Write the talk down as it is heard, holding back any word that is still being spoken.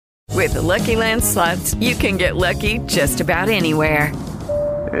With the Lucky Land Slots, you can get lucky just about anywhere.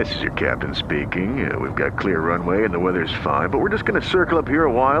 This is your captain speaking. We've got clear runway and the weather's fine, but we're just going to circle up here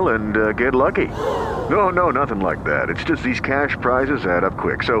a while and get lucky. No, nothing like that. It's just these cash prizes add up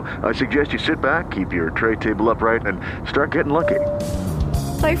quick. So I suggest you sit back, keep your tray table upright, and start getting lucky.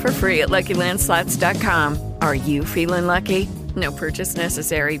 Play for free at LuckyLandSlots.com. Are you feeling lucky? No purchase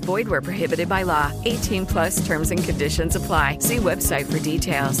necessary. Void where prohibited by law. 18 plus terms and conditions apply. See website for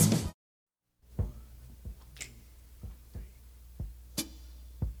details.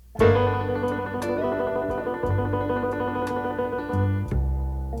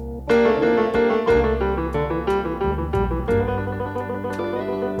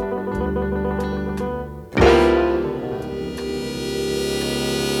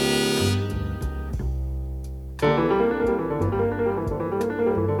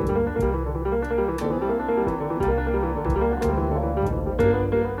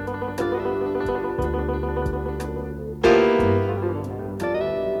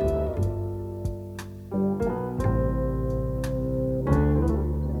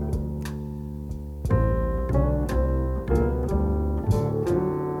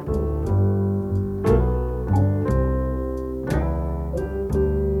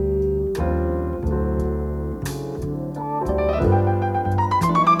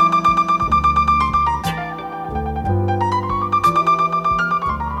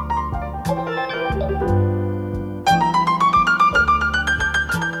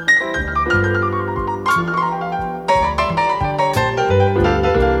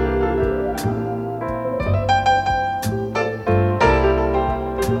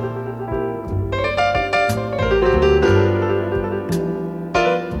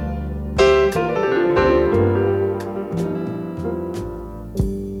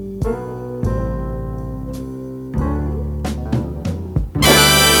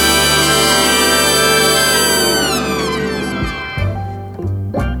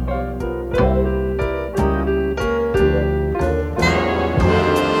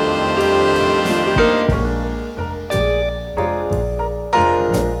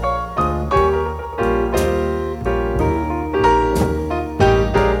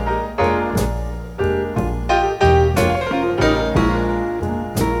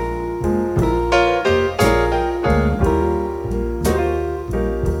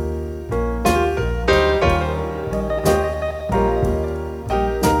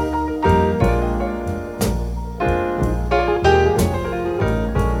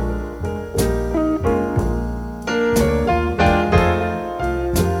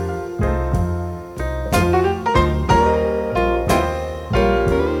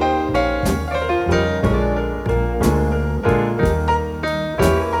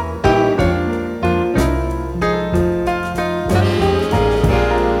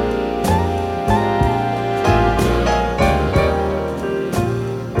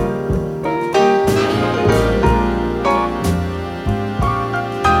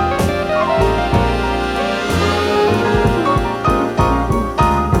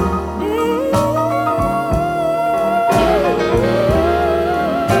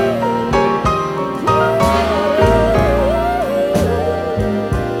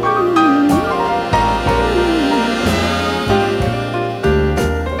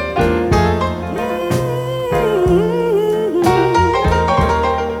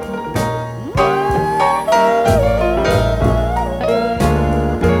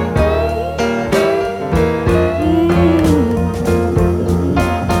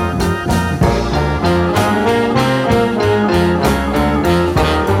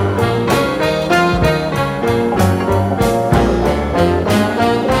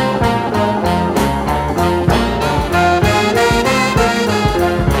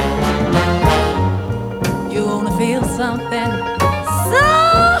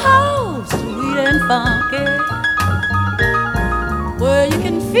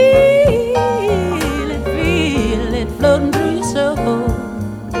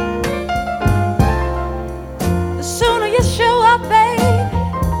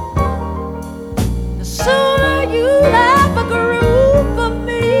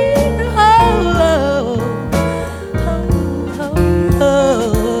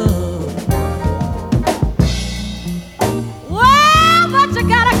 Well, but you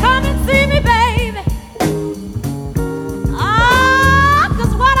gotta come and see me, baby.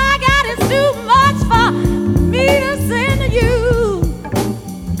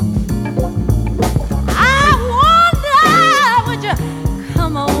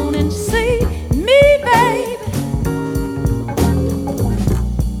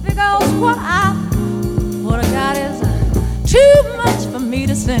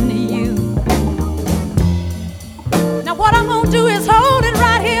 loving you. Now what I'm gonna do is hold it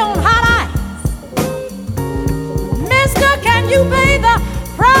right here on hot ice. Mister, can you pay the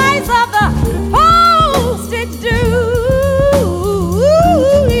price of the postage due?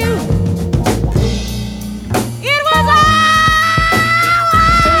 It was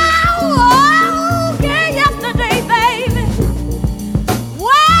okay yesterday, baby.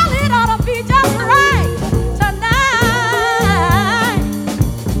 Well, it ought to be just right tonight.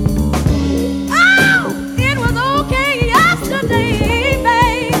 Oh, it was okay yesterday,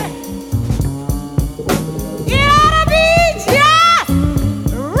 baby. It ought to be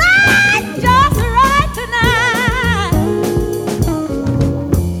just right tonight.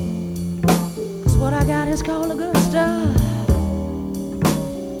 'Cause what I got is called the good stuff.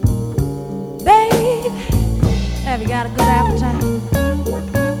 Babe, have you got a good appetite?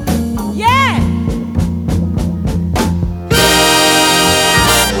 Yeah!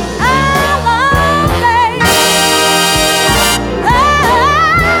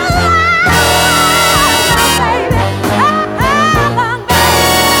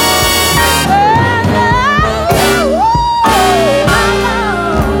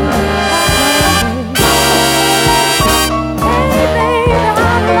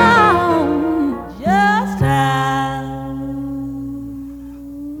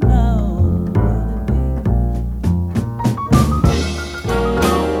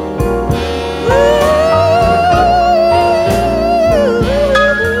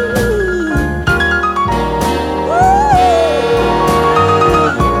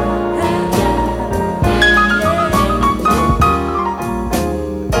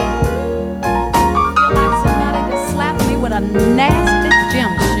 Nasty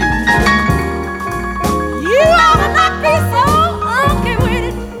gym shoe. You ought to not be so okay with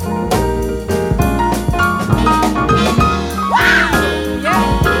it. Wow! Yeah.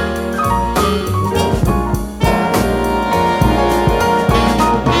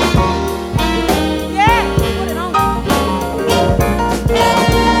 Yeah, put it on.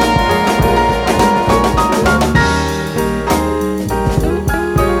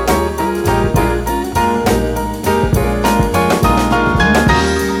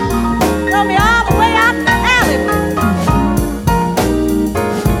 Throw me all the way out the alleyway.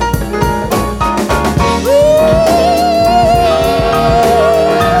 Ooh,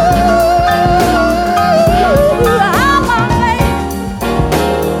 I'm a lady.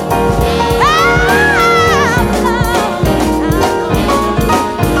 I need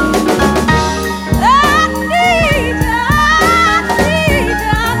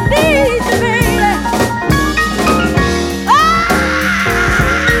you,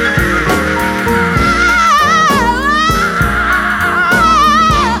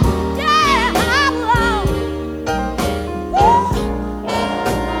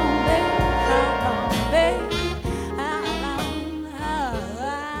 baby.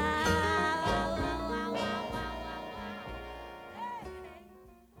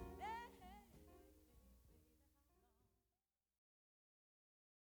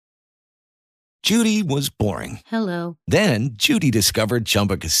 Judy was boring. Hello. Then Judy discovered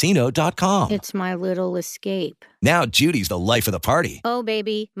ChumbaCasino.com. It's my little escape. Now Judy's the life of the party. Oh,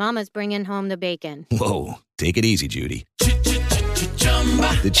 baby, mama's bringing home the bacon. Whoa, take it easy, Judy.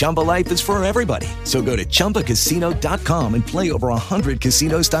 The Chumba life is for everybody. So go to ChumbaCasino.com and play over 100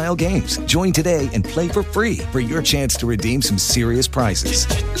 casino-style games. Join today and play for free for your chance to redeem some serious prizes.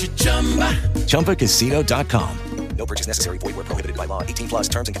 ChumbaCasino.com. No purchase necessary. Void where prohibited by law. 18+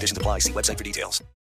 terms and conditions apply. See website for details.